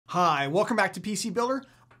Hi, welcome back to PC Builder.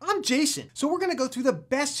 I'm Jason. So we're going to go through the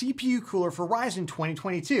best CPU cooler for Ryzen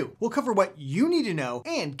 2022. We'll cover what you need to know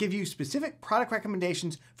and give you specific product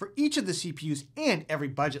recommendations for each of the CPUs and every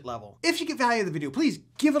budget level. If you get value of the video, please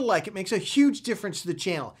give it a like. It makes a huge difference to the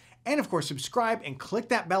channel. And of course, subscribe and click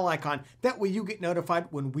that bell icon. That way you get notified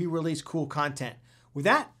when we release cool content. With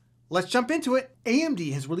that, let's jump into it.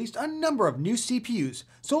 AMD has released a number of new CPUs,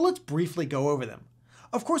 so let's briefly go over them.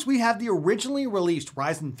 Of course, we have the originally released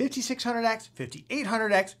Ryzen 5600X,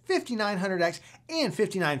 5800X, 5900X, and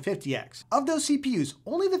 5950X. Of those CPUs,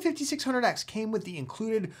 only the 5600X came with the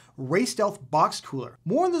included Wraith Stealth box cooler.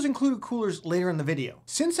 More on those included coolers later in the video.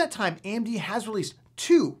 Since that time, AMD has released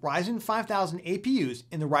two Ryzen 5000 APUs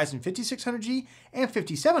in the Ryzen 5600G and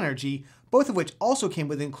 5700G, both of which also came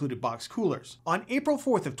with included box coolers. On April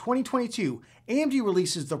 4th of 2022, AMD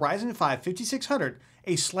releases the Ryzen 5 5600,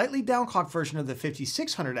 a slightly downclocked version of the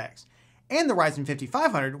 5600X, and the Ryzen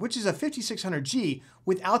 5500, which is a 5600G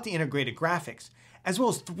without the integrated graphics, as well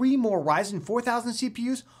as three more Ryzen 4000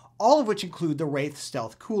 CPUs, all of which include the Wraith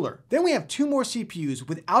Stealth cooler. Then we have two more CPUs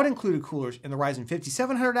without included coolers in the Ryzen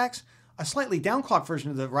 5700X, a slightly downclocked version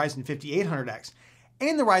of the Ryzen 5800X,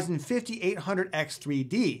 and the Ryzen 5800X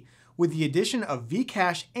 3D, with the addition of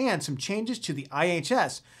V-Cache and some changes to the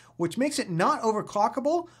IHS, which makes it not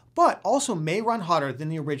overclockable, but also may run hotter than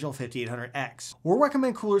the original 5800X. We'll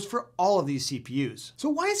recommend coolers for all of these CPUs. So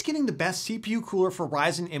why is getting the best CPU cooler for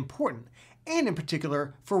Ryzen important, and in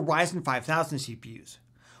particular for Ryzen 5000 CPUs?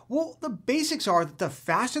 Well, the basics are that the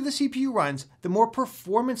faster the CPU runs, the more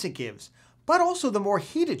performance it gives, but also the more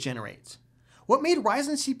heat it generates. What made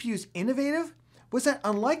Ryzen CPUs innovative was that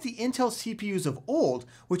unlike the Intel CPUs of old,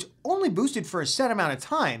 which only boosted for a set amount of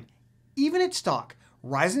time, even at stock,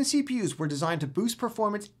 Ryzen CPUs were designed to boost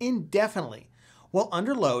performance indefinitely, while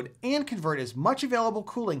under load and convert as much available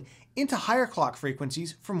cooling into higher clock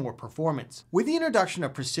frequencies for more performance. With the introduction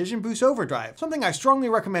of Precision Boost Overdrive, something I strongly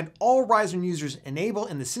recommend all Ryzen users enable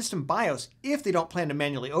in the system BIOS if they don't plan to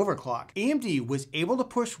manually overclock, AMD was able to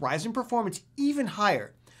push Ryzen performance even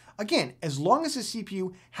higher. Again, as long as the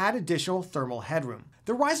CPU had additional thermal headroom.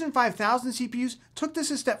 The Ryzen 5000 CPUs took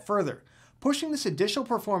this a step further, pushing this additional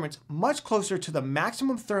performance much closer to the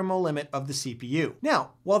maximum thermal limit of the CPU.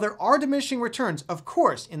 Now, while there are diminishing returns, of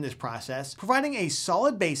course, in this process, providing a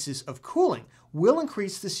solid basis of cooling will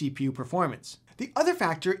increase the CPU performance. The other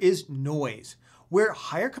factor is noise, where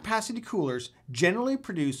higher capacity coolers generally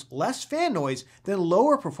produce less fan noise than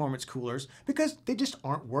lower performance coolers because they just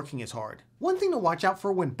aren't working as hard. One thing to watch out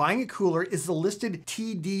for when buying a cooler is the listed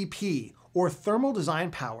TDP, or Thermal Design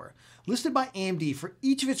Power, listed by AMD for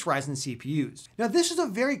each of its Ryzen CPUs. Now this is a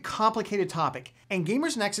very complicated topic, and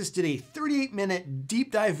Gamers Nexus did a 38-minute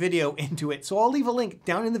deep dive video into it, so I'll leave a link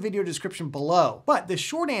down in the video description below. But the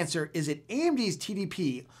short answer is that AMD's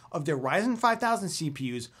TDP of their Ryzen 5000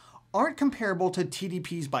 CPUs aren't comparable to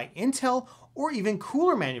TDPs by Intel or even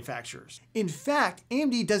cooler manufacturers. In fact,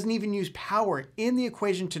 AMD doesn't even use power in the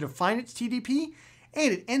equation to define its TDP,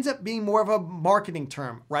 and it ends up being more of a marketing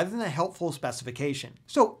term rather than a helpful specification.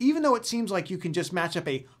 So even though it seems like you can just match up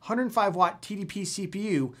a 105 watt TDP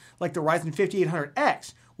CPU like the Ryzen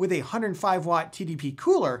 5800X with a 105 watt TDP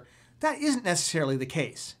cooler, that isn't necessarily the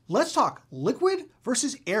case. Let's talk liquid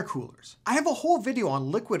versus air coolers. I have a whole video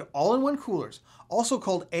on liquid all-in-one coolers, also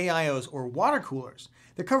called AIOs or water coolers,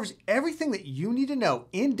 that covers everything that you need to know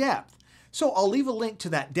in depth. So I'll leave a link to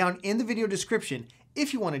that down in the video description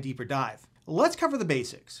if you want a deeper dive. Let's cover the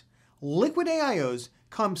basics. Liquid AIOs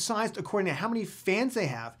come sized according to how many fans they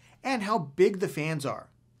have and how big the fans are.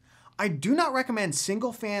 I do not recommend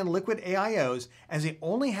single fan liquid AIOs as they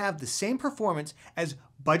only have the same performance as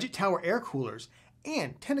budget tower air coolers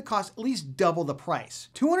and tend to cost at least double the price.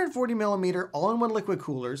 240mm all-in-one liquid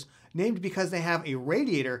coolers, named because they have a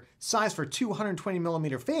radiator sized for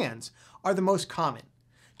 220mm fans, are the most common.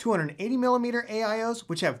 280mm AIOs,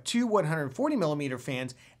 which have two 140mm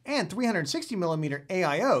fans, and 360mm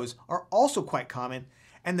AIOs are also quite common,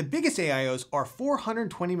 and the biggest AIOs are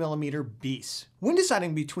 420mm beasts. When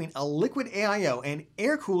deciding between a liquid AIO and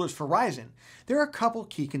air coolers for Ryzen, there are a couple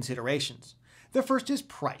key considerations. The first is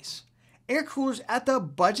price. Air coolers at the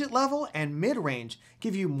budget level and mid-range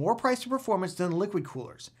give you more price to performance than liquid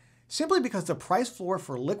coolers, simply because the price floor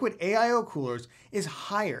for liquid AIO coolers is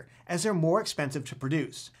higher as they're more expensive to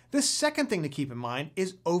produce. The second thing to keep in mind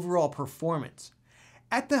is overall performance.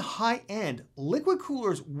 At the high end, liquid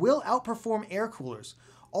coolers will outperform air coolers,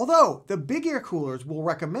 although the big air coolers we'll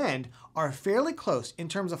recommend are fairly close in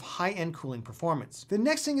terms of high-end cooling performance. The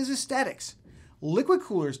next thing is aesthetics. Liquid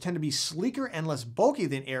coolers tend to be sleeker and less bulky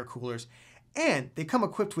than air coolers, And they come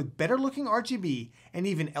equipped with better looking RGB and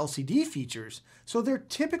even LCD features, so they're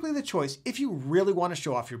typically the choice if you really want to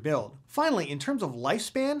show off your build. Finally, in terms of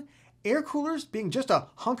lifespan, air coolers, being just a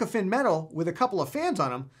hunk of thin metal with a couple of fans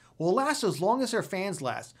on them, will last as long as their fans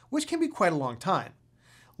last, which can be quite a long time.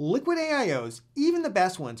 Liquid AIOs, even the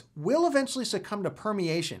best ones, will eventually succumb to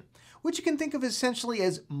permeation, which you can think of essentially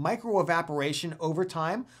as microevaporation over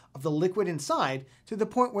time of the liquid inside to the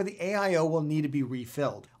point where the AIO will need to be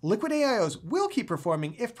refilled. Liquid AIOs will keep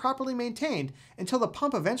performing if properly maintained until the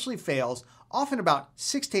pump eventually fails, often about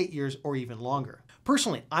 6 to 8 years or even longer.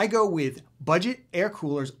 Personally, I go with budget air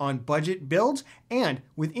coolers on budget builds, and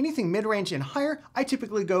with anything mid-range and higher, I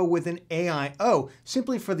typically go with an AIO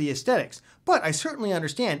simply for the aesthetics, but I certainly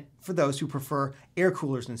understand for those who prefer air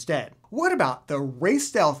coolers instead. What about the Wraith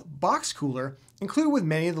Stealth box cooler included with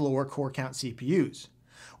many of the lower core count CPUs?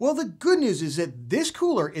 Well, the good news is that this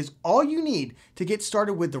cooler is all you need to get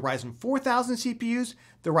started with the Ryzen 4000 CPUs,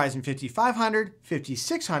 the Ryzen 5500,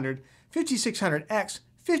 5600, 5600X,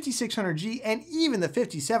 5600G, and even the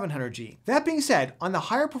 5700G. That being said, on the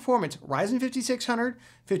higher performance Ryzen 5600,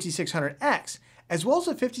 5600X, as well as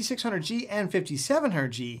the 5600G and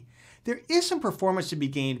 5700G, there is some performance to be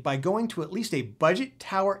gained by going to at least a budget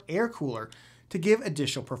tower air cooler to give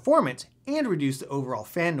additional performance and reduce the overall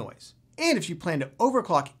fan noise. And if you plan to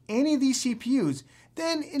overclock any of these CPUs,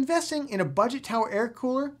 then investing in a budget tower air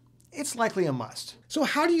cooler, it's likely a must. So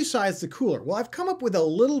how do you size the cooler? Well, I've come up with a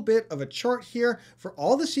little bit of a chart here for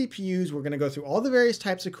all the CPUs. We're going to go through all the various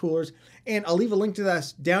types of coolers, and I'll leave a link to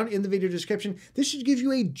this down in the video description. This should give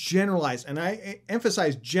you a generalized, and I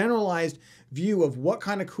emphasize generalized, view of what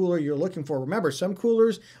kind of cooler you're looking for. Remember, some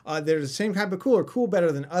coolers, they're the same type of cooler, cool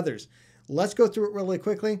better than others. Let's go through it really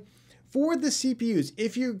quickly. For the CPUs,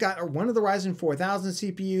 if you've got one of the Ryzen 4000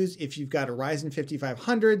 CPUs, if you've got a Ryzen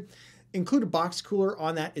 5500, include a box cooler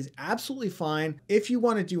on that is absolutely fine. If you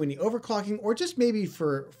want to do any overclocking or just maybe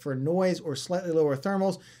for noise or slightly lower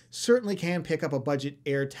thermals, certainly can pick up a budget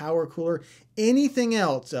air tower cooler. Anything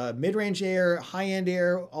else, mid-range air, high-end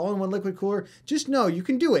air, all-in-one liquid cooler, just know you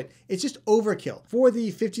can do it. It's just overkill. For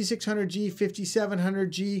the 5600G,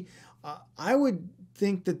 5700G, I would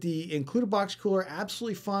think that the included box cooler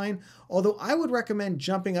absolutely fine, although I would recommend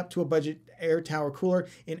jumping up to a budget air tower cooler.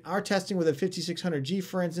 In our testing with a 5600G,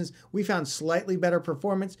 for instance, we found slightly better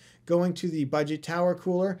performance going to the budget tower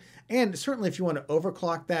cooler, and certainly if you want to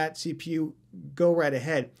overclock that CPU, go right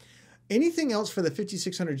ahead. Anything else for the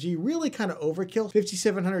 5600G, really kind of overkill.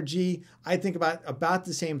 5700G, I think about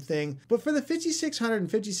the same thing. But for the 5600 and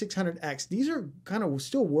 5600X, these are kind of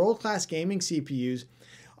still world-class gaming CPUs.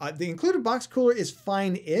 The included box cooler is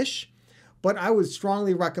fine-ish, but I would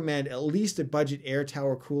strongly recommend at least a budget air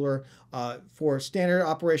tower cooler for standard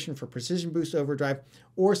operation for precision boost overdrive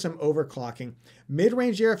or some overclocking.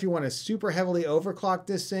 Mid-range air, if you want to super heavily overclock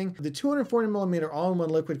this thing, the 240mm all-in-one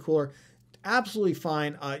liquid cooler, absolutely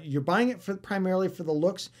fine. You're buying it primarily for the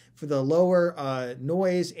looks, for the lower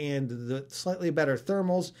noise and the slightly better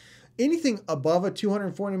thermals. Anything above a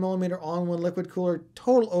 240mm all-in-one liquid cooler,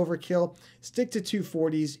 total overkill. Stick to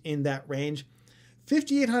 240s in that range.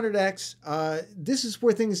 5800X, this is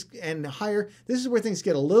where things, and higher, this is where things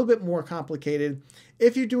get a little bit more complicated.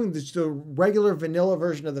 If you're doing the regular vanilla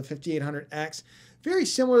version of the 5800X, very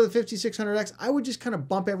similar to the 5600X, I would just kind of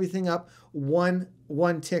bump everything up one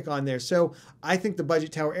tick on there. So I think the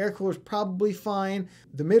budget tower air cooler is probably fine.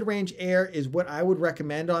 The mid-range air is what I would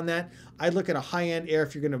recommend on that. I'd look at a high-end air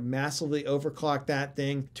if you're going to massively overclock that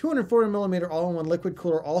thing. 240mm all-in-one liquid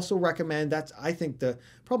cooler, also recommend. That's, I think,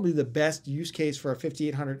 probably the best use case for a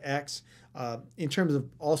 5800X. In terms of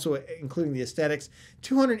also including the aesthetics.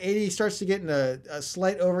 280 starts to get in a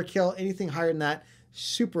slight overkill. Anything higher than that,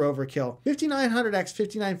 super overkill. 5900X,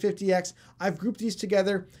 5950X, I've grouped these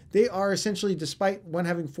together. They are essentially, despite one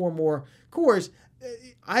having 4 more cores,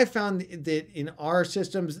 I found that in our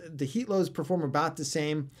systems, the heat loads perform about the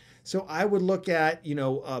same. So I would look at,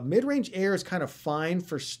 mid-range air is kind of fine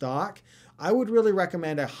for stock. I would really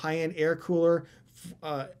recommend a high-end air cooler,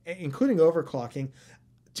 including overclocking.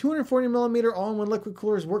 240mm all-in-one liquid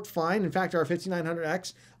coolers worked fine. In fact, our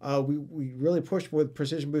 5900X, we really pushed with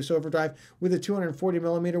precision boost overdrive with a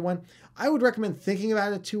 240mm one. I would recommend thinking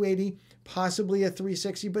about a 280, possibly a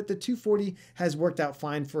 360, but the 240 has worked out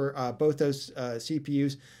fine for both those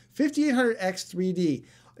CPUs. 5800X 3D.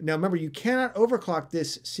 Now remember, you cannot overclock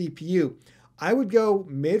this CPU. I would go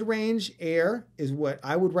mid-range air is what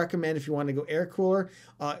I would recommend if you want to go air cooler.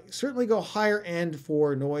 Certainly go higher end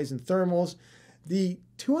for noise and thermals. The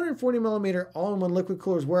 240mm all-in-one liquid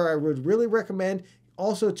cooler is where I would really recommend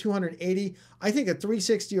also 280. I think a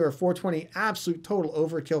 360 or a 420, absolute total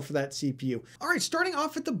overkill for that CPU. All right, starting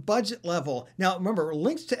off at the budget level. Now remember,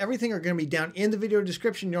 links to everything are going to be down in the video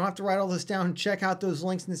description. You don't have to write all this down. Check out those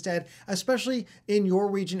links instead, especially in your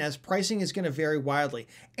region, as pricing is going to vary wildly.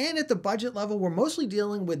 And at the budget level, we're mostly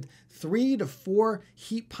dealing with 3 to 4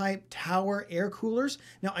 heat pipe tower air coolers.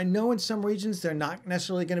 Now I know in some regions they're not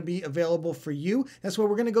necessarily going to be available for you. That's why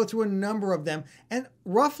we're going to go through a number of them and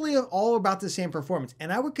roughly all about the same performance.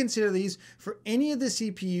 And I would consider these for any of the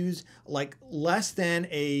CPUs like less than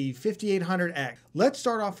a 5800X. Let's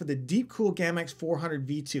start off with the Deepcool GAMX 400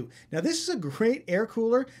 V2. Now this is a great air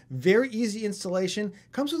cooler, very easy installation,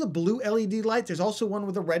 comes with a blue LED light. There's also one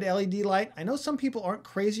with a red LED light. I know some people aren't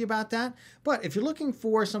crazy about that, but if you're looking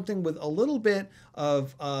for something with a little bit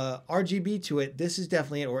of RGB to it, this is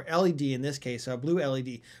definitely it, or LED in this case, a blue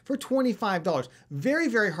LED for $25. Very,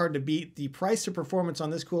 very hard to beat the price to performance on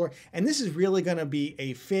this cooler, and this is really going to be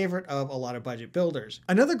a favorite of a lot of budget builders.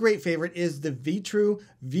 Another great favorite is the V-True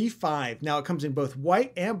V5. Now it comes in both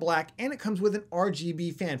white and black, and it comes with an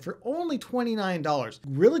RGB fan for only $29.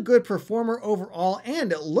 Really good performer overall,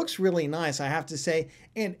 and it looks really nice, I have to say.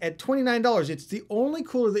 And at $29, it's the only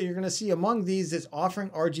cooler that you're going to see among these that's offering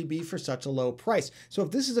RGB for such a low price. So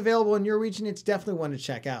if this is available in your region, it's definitely one to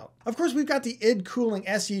check out. Of course, we've got the id Cooling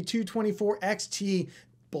SE224XT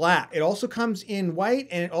Black. It also comes in white,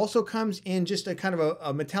 and it also comes in just a kind of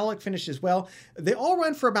a metallic finish as well. They all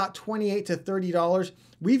run for about $28 to $30.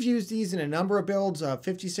 We've used these in a number of builds, a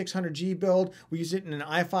 5600G build. We use it in an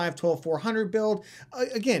i5 12400 build.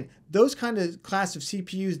 Again, those kind of class of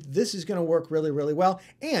CPUs, this is going to work really, really well.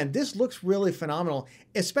 And this looks really phenomenal,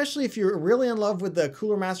 especially if you're really in love with the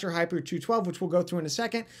Cooler Master Hyper 212, which we'll go through in a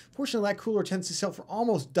second. Fortunately, that cooler tends to sell for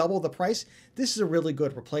almost double the price. This is a really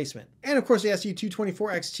good replacement. And of course, the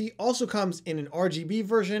SE224XT also comes in an RGB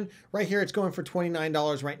version. Right here, it's going for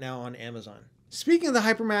 $29 right now on Amazon. Speaking of the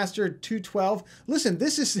Hypermaster 212, listen,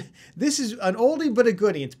 this is an oldie but a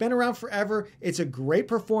goodie. It's been around forever. It's a great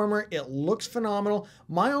performer. It looks phenomenal.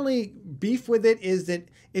 My only beef with it is that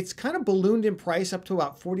it's kind of ballooned in price up to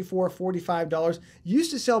about $44, $45.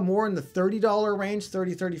 Used to sell more in the $30 range,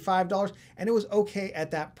 $30, $35, and it was okay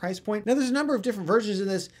at that price point. Now there's a number of different versions of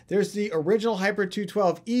this. There's the original Hyper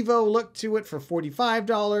 212 Evo look to it for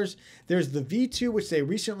 $45. There's the V2, which they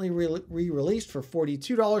recently re-released for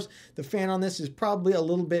 $42. The fan on this is probably a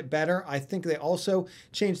little bit better. I think they also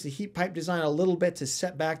changed the heat pipe design a little bit to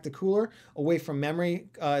set back the cooler away from memory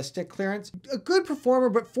stick clearance. A good performer,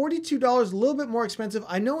 but $42, a little bit more expensive.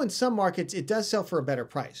 I know in some markets it does sell for a better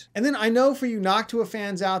price. And then I know for you Noctua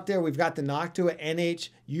fans out there, we've got the Noctua NH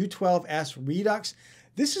U12S Redux.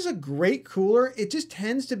 This is a great cooler. It just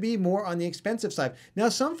tends to be more on the expensive side. Now,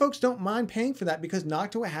 some folks don't mind paying for that because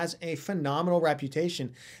Noctua has a phenomenal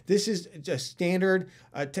reputation. This is a standard,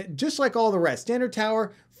 just like all the rest. Standard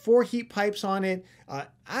tower, 4 heat pipes on it.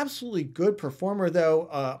 Absolutely good performer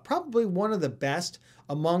though. Probably one of the best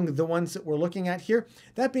among the ones that we're looking at here.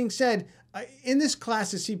 That being said, in this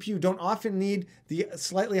class of CPU, don't often need the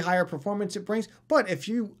slightly higher performance it brings, but if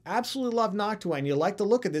you absolutely love Noctua and you like the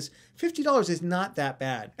look of this, $50 is not that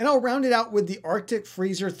bad. And I'll round it out with the Arctic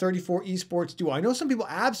Freezer 34 Esports Duo. I know some people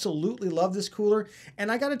absolutely love this cooler, and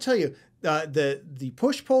I gotta tell you, the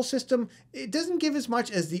push-pull system, it doesn't give as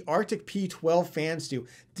much as the Arctic P12 fans do.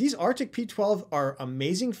 These Arctic P12 are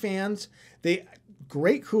amazing fans.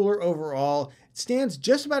 Great cooler overall. It stands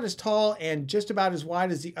just about as tall and just about as wide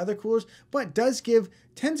as the other coolers, but tends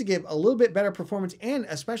to give a little bit better performance and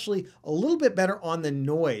especially a little bit better on the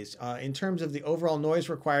noise in terms of the overall noise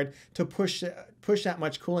required to push that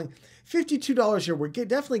much cooling. $52 here, we're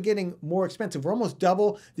definitely getting more expensive. We're almost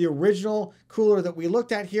double the original cooler that we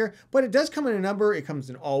looked at here, but it does come in a number. It comes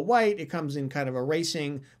in all white. It comes in kind of a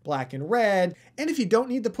racing black and red. And if you don't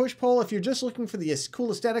need the push-pull, if you're just looking for the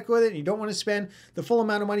cool aesthetic with it and you don't want to spend the full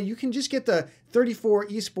amount of money, you can just get the 34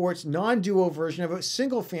 Esports non-duo version of a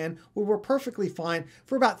single fan, will work perfectly fine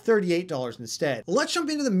for about $38 instead. Let's jump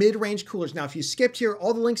into the mid-range coolers. Now, if you skipped here,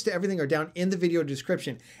 all the links to everything are down in the video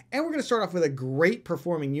description. And we're going to start off with a great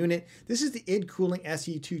performing unit. This is the id Cooling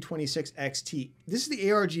SE226XT. This is the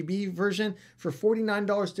ARGB version for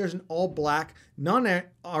 $49. There's an all black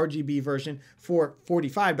non-RGB version for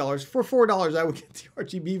 $45. For $4, I would get the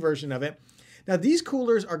RGB version of it. Now, these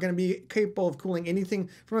coolers are going to be capable of cooling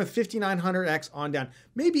anything from a 5900X on down,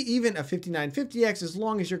 maybe even a 5950X, as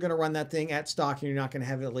long as you're going to run that thing at stock and you're not going to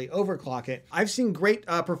heavily overclock it. I've seen great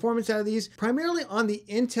performance out of these, primarily on the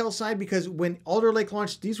Intel side, because when Alder Lake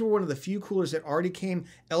launched, these were one of the few coolers that already came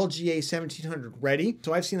LGA 1700 ready.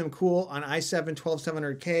 So I've seen them cool on i7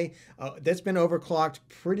 12700K. That's been overclocked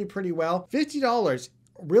pretty well. $50.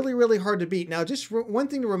 really, really hard to beat. Now, just one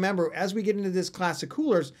thing to remember as we get into this class of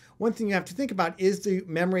coolers, one thing you have to think about is the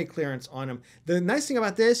memory clearance on them. The nice thing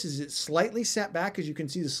about this is it's slightly set back, as you can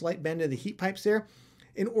see the slight bend of the heat pipes there,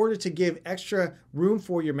 in order to give extra room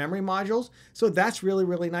for your memory modules. So that's really,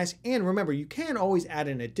 really nice. And remember, you can always add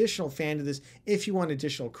an additional fan to this if you want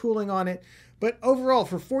additional cooling on it. But overall,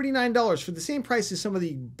 for $49, for the same price as some of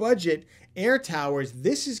the budget air towers,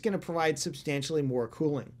 this is going to provide substantially more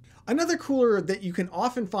cooling. Another cooler that you can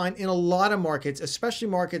often find in a lot of markets, especially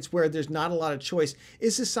markets where there's not a lot of choice,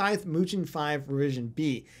 is the Scythe Mugen 5 Revision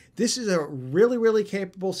B. This is a really, really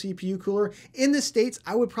capable CPU cooler. In the States,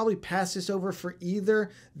 I would probably pass this over for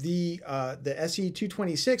either the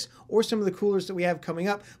SE226 or some of the coolers that we have coming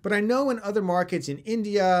up. But I know in other markets, in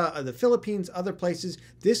India, the Philippines, other places,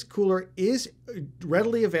 this cooler is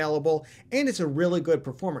readily available and it's a really good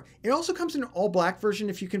performer. It also comes in an all black version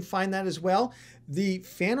if you can find that as well. The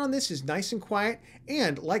fan on this is nice and quiet,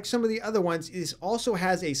 and like some of the other ones, it also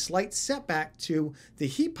has a slight setback to the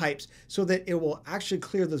heat pipes so that it will actually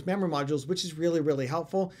clear those memory modules, which is really, really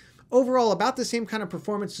helpful. Overall, about the same kind of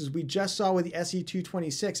performance as we just saw with the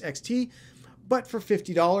SE226 XT, but for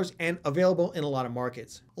 $50 and available in a lot of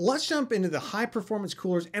markets. Let's jump into the high performance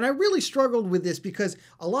coolers. And I really struggled with this because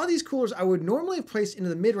a lot of these coolers I would normally have placed into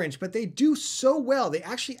the mid-range, but they do so well. They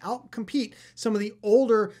actually outcompete some of the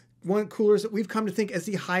older coolers that we've come to think as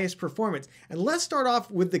the highest performance. And let's start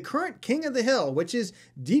off with the current king of the hill, which is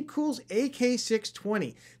Deepcool's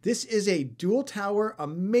AK620. This is a dual tower,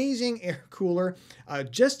 amazing air cooler,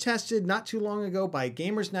 just tested not too long ago by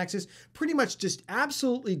Gamers Nexus. Pretty much just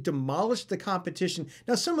absolutely demolished the competition.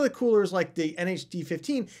 Now, some of the coolers like the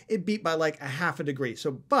NHD15, it beat by like a half a degree.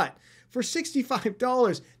 But for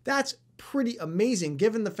 $65, that's pretty amazing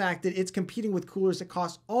given the fact that it's competing with coolers that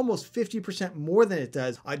cost almost 50% more than it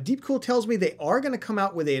does. Deepcool tells me they are going to come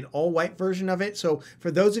out with an all-white version of it. So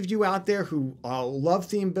for those of you out there who love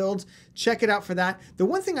theme builds, check it out for that. The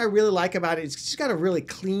one thing I really like about it is it's got a really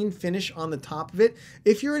clean finish on the top of it.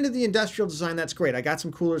 If you're into the industrial design, that's great. I got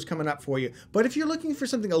some coolers coming up for you. But if you're looking for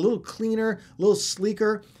something a little cleaner, a little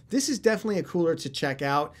sleeker, this is definitely a cooler to check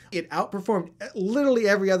out. It outperformed literally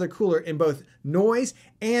every other cooler in both noise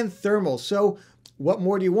and thermal. So what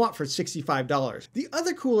more do you want for $65? The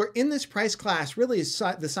other cooler in this price class really is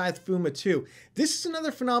the Scythe Fuma 2. This is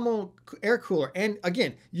another phenomenal air cooler. And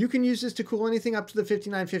again, you can use this to cool anything up to the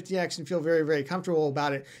 5950X and feel very, very comfortable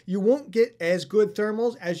about it. You won't get as good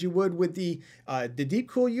thermals as you would with the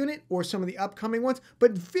Deepcool unit or some of the upcoming ones,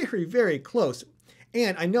 but very, very close.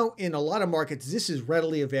 And I know in a lot of markets, this is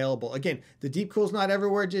readily available. Again, the Deepcool's not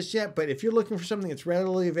everywhere just yet, but if you're looking for something that's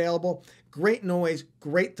readily available, great noise,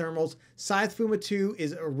 great thermals, Scythe Fuma 2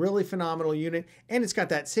 is a really phenomenal unit, and it's got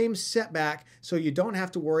that same setback, so you don't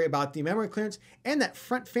have to worry about the memory clearance. And that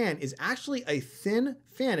front fan is actually a thin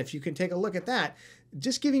fan, if you can take a look at that,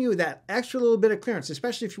 just giving you that extra little bit of clearance,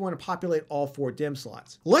 especially if you want to populate all 4 DIMM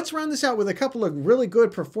slots. Let's round this out with a couple of really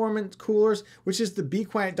good performance coolers, which is the Be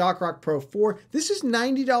Quiet Dockrock Pro 4. This is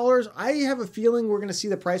 $90. I have a feeling we're going to see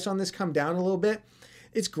the price on this come down a little bit.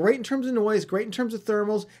 It's great in terms of noise, great in terms of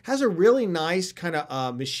thermals, has a really nice kind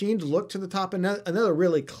of machined look to the top, another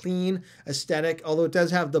really clean aesthetic, although it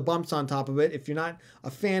does have the bumps on top of it. If you're not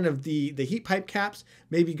a fan of the heat pipe caps,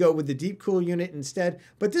 maybe go with the Deepcool unit instead.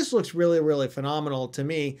 But this looks really, really phenomenal to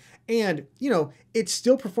me. And, you know, it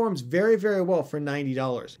still performs very, very well for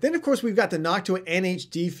 $90. Then, of course, we've got the Noctua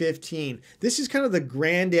NHD15. This is kind of the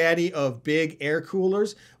granddaddy of big air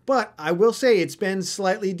coolers. But I will say it's been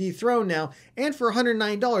slightly dethroned now, and for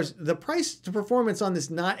 $109, the price to performance on this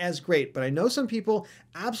not as great, but I know some people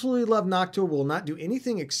absolutely love Noctua, will not do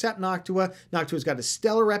anything except Noctua. Noctua's got a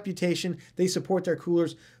stellar reputation. They support their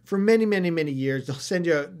coolers for many, many, many years. They'll send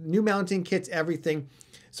you new mounting kits, everything.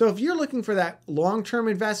 So if you're looking for that long-term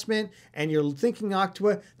investment and you're thinking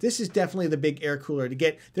Noctua, this is definitely the big air cooler to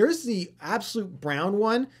get. There is the absolute brown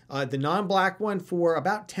one, the non-black one for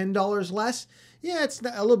about $10 less. Yeah, it's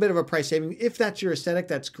a little bit of a price saving. If that's your aesthetic,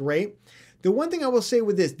 that's great. The one thing I will say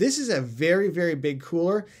with this is a very, very big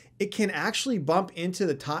cooler. It can actually bump into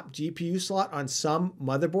the top GPU slot on some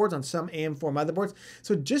motherboards, on some AM4 motherboards.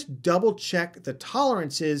 So just double check the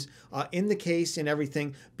tolerances in the case and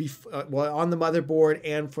everything on the motherboard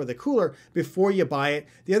and for the cooler before you buy it.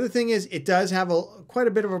 The other thing is it does have quite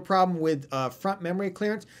a bit of a problem with front memory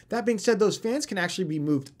clearance. That being said, those fans can actually be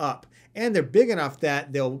moved up. And they're big enough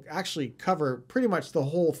that they'll actually cover pretty much the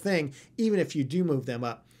whole thing, even if you do move them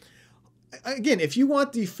up. Again, if you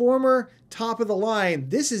want the former top of the line,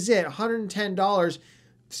 this is it, $110.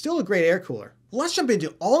 Still a great air cooler. Let's jump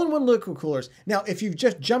into all-in-one liquid coolers. Now, if you've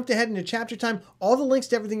just jumped ahead into chapter time, all the links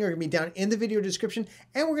to everything are going to be down in the video description,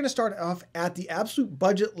 and we're going to start off at the absolute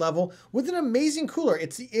budget level with an amazing cooler.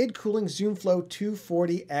 It's the id Cooling ZoomFlow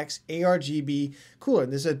 240X ARGB cooler.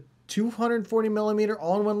 This is a 240 millimeter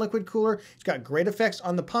all-in-one liquid cooler. It's got great effects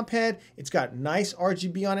on the pump head. It's got nice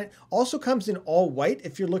RGB on it. Also comes in all white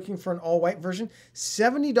if you're looking for an all white version.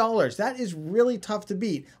 $70. That is really tough to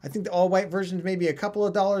beat. I think the all white version is maybe a couple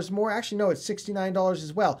of dollars more. Actually, no, it's $69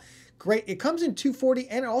 as well. Great. It comes in 240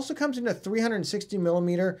 and it also comes in a 360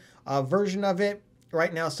 millimeter version of it.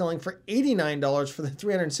 Right now selling for $89 for the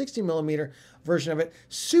 360 millimeter version of it.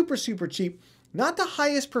 Super, super cheap. Not the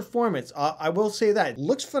highest performance, I will say that. It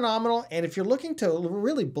looks phenomenal, and if you're looking to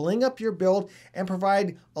really bling up your build and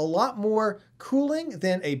provide a lot more cooling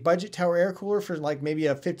than a budget tower air cooler for like maybe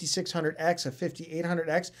a 5600X, a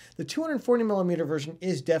 5800X, the 240 millimeter version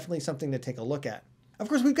is definitely something to take a look at. Of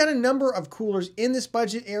course, we've got a number of coolers in this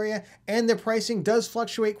budget area, and their pricing does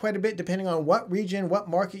fluctuate quite a bit depending on what region, what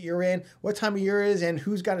market you're in, what time of year it is, and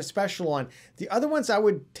who's got a special on. The other ones I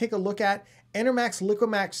would take a look at, Enermax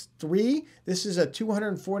LiquidMax 3. This is a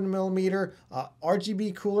 240 millimeter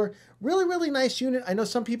RGB cooler. Really, really nice unit. I know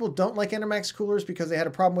some people don't like Enermax coolers because they had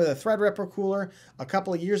a problem with a Threadripper cooler a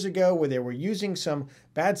couple of years ago where they were using some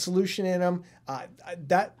bad solution in them.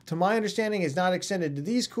 That, to my understanding, is not extended to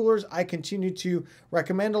these coolers. I continue to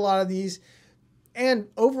recommend a lot of these. And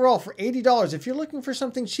overall, for $80, if you're looking for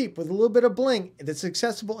something cheap with a little bit of bling that's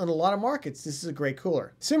accessible in a lot of markets, this is a great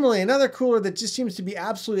cooler. Similarly, another cooler that just seems to be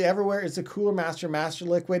absolutely everywhere is the Cooler Master Master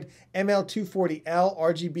Liquid ML240L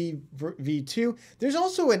RGB V2. There's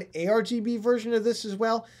also an ARGB version of this as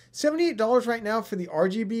well. $78 right now for the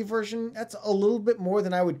RGB version. That's a little bit more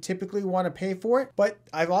than I would typically want to pay for it, but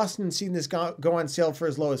I've often seen this go on sale for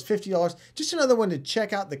as low as $50. Just another one to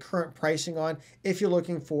check out the current pricing on if you're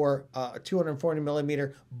looking for a 240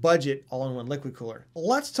 millimeter budget all-in-one liquid cooler.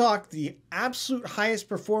 Let's talk the absolute highest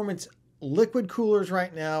performance liquid coolers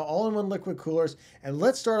right now, all-in-one liquid coolers. And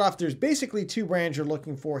let's start off, there's basically two brands you're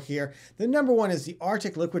looking for here. The number one is the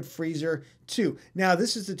Arctic Liquid Freezer 2. Now,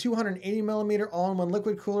 this is the 280 millimeter all-in-one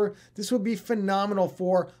liquid cooler. This would be phenomenal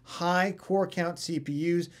for high core count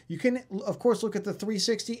CPUs. You can, of course, look at the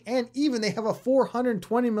 360, and even they have a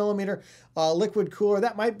 420 millimeter liquid cooler.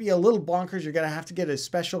 That might be a little bonkers. You're going to have to get a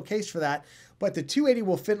special case for that. But the 280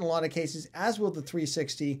 will fit in a lot of cases, as will the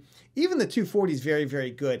 360. Even the 240 is very,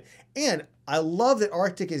 very good. And I love that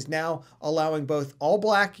Arctic is now allowing both all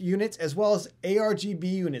black units as well as ARGB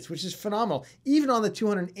units, which is phenomenal. Even on the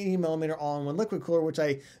 280 millimeter all-in-one liquid cooler, which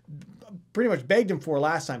I pretty much begged him for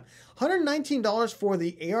last time. $119 for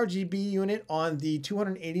the ARGB unit on the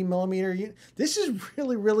 280 millimeter unit. This is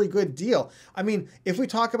really, really good deal. I mean, if we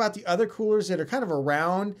talk about the other coolers that are kind of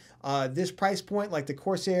around this price point, like the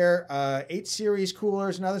Corsair 8 series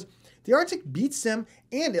coolers and others, the Arctic beats them,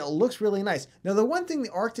 and it looks really nice. Now, the one thing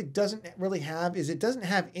the Arctic doesn't really have is it doesn't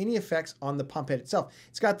have any effects on the pump head itself.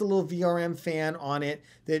 It's got the little VRM fan on it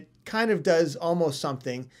that kind of does almost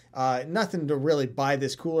something. Nothing to really buy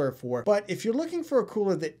this cooler for. But if you're looking for a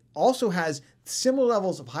cooler that also has similar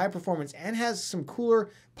levels of high performance and has some cooler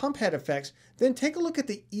pump head effects, then take a look at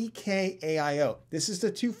the EK-AIO. This is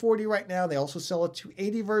the 240 right now. They also sell a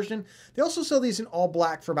 280 version. They also sell these in all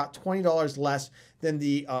black for about $20 less than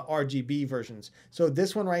the RGB versions. So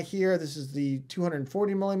this one right here, this is the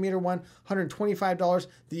 240 millimeter one, $125.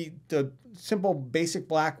 The simple basic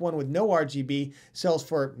black one with no RGB sells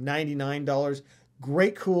for $99.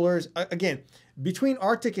 Great coolers. Again, between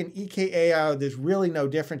Arctic and EK-AIO, there's really no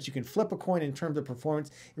difference. You can flip a coin in terms of performance.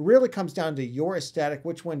 It really comes down to your aesthetic.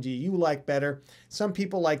 Which one do you like better? Some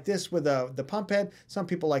people like this with the pump head. Some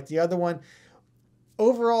people like the other one.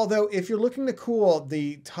 Overall, though, if you're looking to cool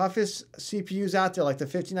the toughest CPUs out there, like the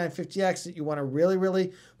 5950X that you want to really,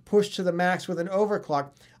 really push to the max with an overclock,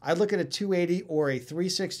 I'd look at a 280 or a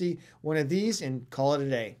 360, one of these, and call it a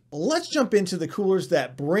day. Let's jump into the coolers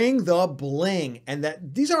that bring the bling. And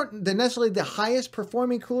that these aren't necessarily the highest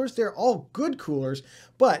performing coolers. They're all good coolers,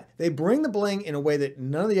 but they bring the bling in a way that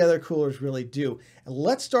none of the other coolers really do. And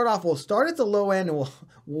let's start off, we'll start at the low end and we'll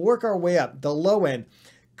work our way up. The low end.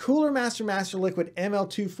 Cooler Master Master Liquid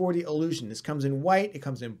ML240 Illusion. This comes in white, it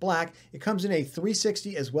comes in black, it comes in a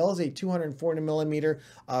 360 as well as a 240 millimeter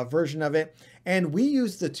version of it. And we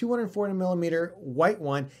use the 240 millimeter white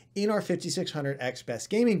one in our 5600X best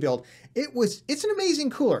gaming build. It's an amazing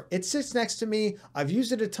cooler. It sits next to me. I've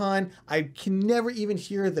used it a ton. I can never even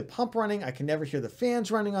hear the pump running. I can never hear the fans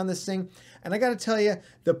running on this thing. And I got to tell you,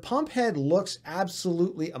 the pump head looks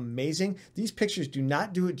absolutely amazing. These pictures do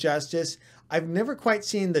not do it justice. I've never quite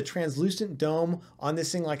seen the translucent dome on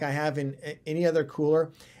this thing like I have in any other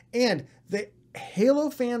cooler. And halo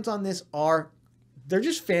fans on this they're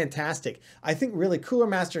just fantastic. I think really Cooler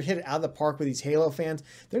Master hit it out of the park with these Halo fans.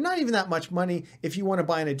 They're not even that much money if you want to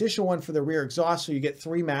buy an additional one for the rear exhaust, so you get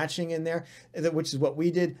 3 matching in there, which is what we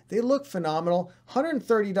did. They look phenomenal.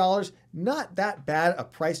 $130, not that bad a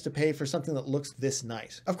price to pay for something that looks this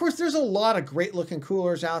nice. Of course, there's a lot of great looking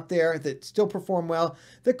coolers out there that still perform well.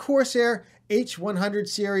 The Corsair H100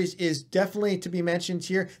 series is definitely to be mentioned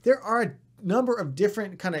here. There are a number of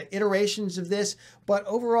different kind of iterations of this, but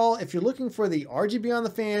overall, if you're looking for the RGB on the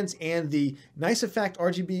fans and the nice effect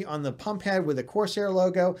RGB on the pump head with the Corsair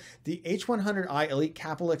logo, the H100i Elite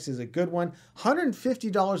Capitalix is a good one.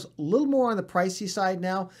 $150, a little more on the pricey side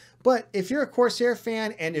now, but if you're a Corsair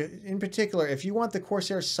fan, and in particular, if you want the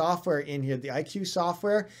Corsair software in here, the IQ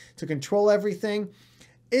software to control everything,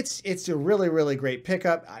 it's a really, really great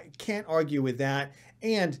pickup. I can't argue with that.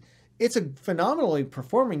 And it's a phenomenally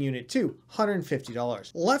performing unit too,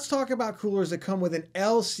 $150. Let's talk about coolers that come with an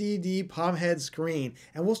LCD pump head screen.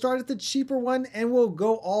 And we'll start at the cheaper one and we'll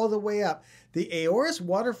go all the way up. The Aorus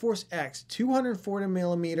WaterForce X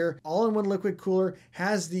 240mm all-in-one liquid cooler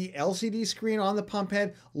has the LCD screen on the pump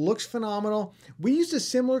head, looks phenomenal. We used a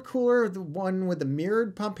similar cooler, the one with the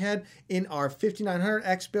mirrored pump head, in our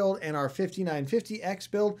 5900X build and our 5950X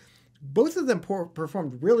build. Both of them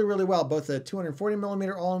performed really, really well, both the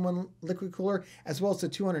 240mm all-in-one liquid cooler as well as the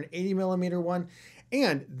 280mm one.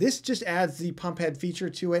 And this just adds the pump head feature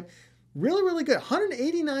to it. Really, really good.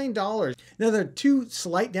 $189. Now, there are 2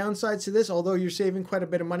 slight downsides to this, although you're saving quite a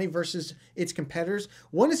bit of money versus its competitors.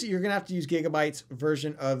 One is that you're going to have to use Gigabyte's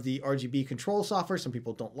version of the RGB control software. Some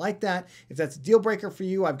people don't like that. If that's a deal breaker for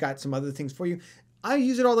you, I've got some other things for you. I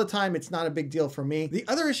use it all the time. It's not a big deal for me. The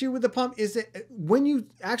other issue with the pump is that when you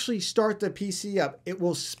actually start the PC up, it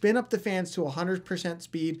will spin up the fans to 100%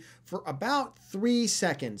 speed for about 3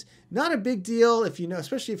 seconds. Not a big deal if you know,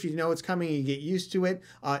 especially if you know it's coming and you get used to it.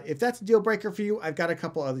 If that's a deal breaker for you, I've got a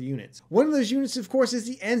couple other units. One of those units, of course, is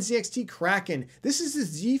the NZXT Kraken. This is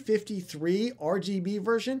the Z53 RGB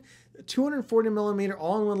version. 240mm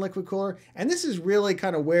all-in-one liquid cooler, and this is really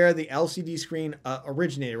kind of where the LCD screen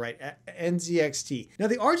originated, right? NZXT. Now,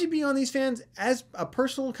 the RGB on these fans, as a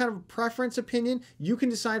personal kind of preference opinion, you can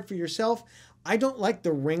decide for yourself. I don't like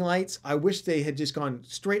the ring lights. I wish they had just gone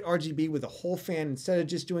straight RGB with a whole fan instead of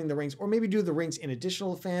just doing the rings, or maybe do the rings in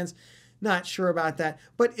additional fans. Not sure about that,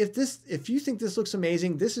 but if you think this looks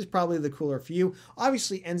amazing, this is probably the cooler for you.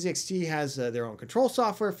 Obviously, NZXT has their own control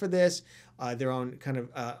software for this, their own kind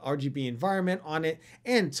of RGB environment on it,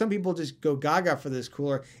 and some people just go gaga for this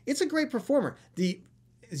cooler. It's a great performer. The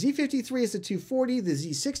Z53 is the 240, the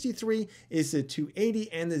Z63 is the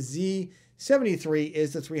 280, and the Z73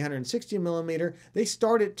 is the 360mm. They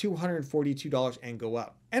start at $242 and go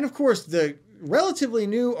up. And of course, the relatively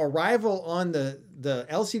new arrival on the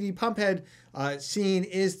LCD pump head scene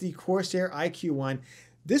is the Corsair IQ1.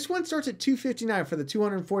 This one starts at $259 for the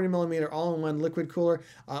 240mm all-in-one liquid cooler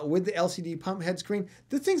with the LCD pump head screen.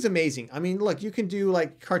 The thing's amazing. I mean, look, you can do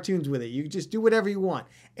like cartoons with it. You just do whatever you want.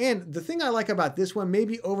 And the thing I like about this one,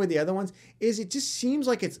 maybe over the other ones, is it just seems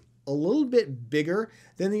like it's a little bit bigger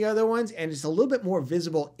than the other ones, and it's a little bit more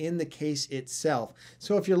visible in the case itself.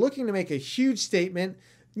 So if you're looking to make a huge statement,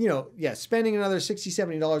 you know, yeah, spending another $60,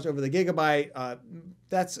 $70 over the Gigabyte,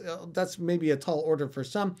 that's maybe a tall order for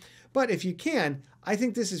some. But if you can, I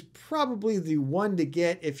think this is probably the one to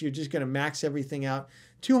get if you're just going to max everything out.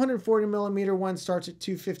 240mm one starts at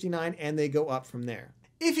 $259, and they go up from there.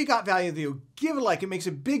 If you got value of the video, give it a like. It makes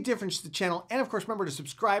a big difference to the channel. And of course, remember to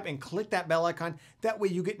subscribe and click that bell icon. That way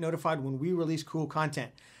you get notified when we release cool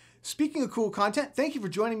content. Speaking of cool content, thank you for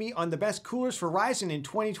joining me on the best coolers for Ryzen in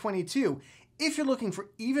 2022. If you're looking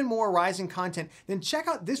for even more Ryzen content, then check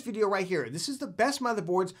out this video right here. This is the best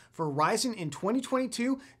motherboards for Ryzen in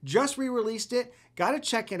 2022. Just re-released it. Gotta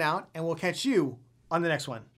check it out, and we'll catch you on the next one.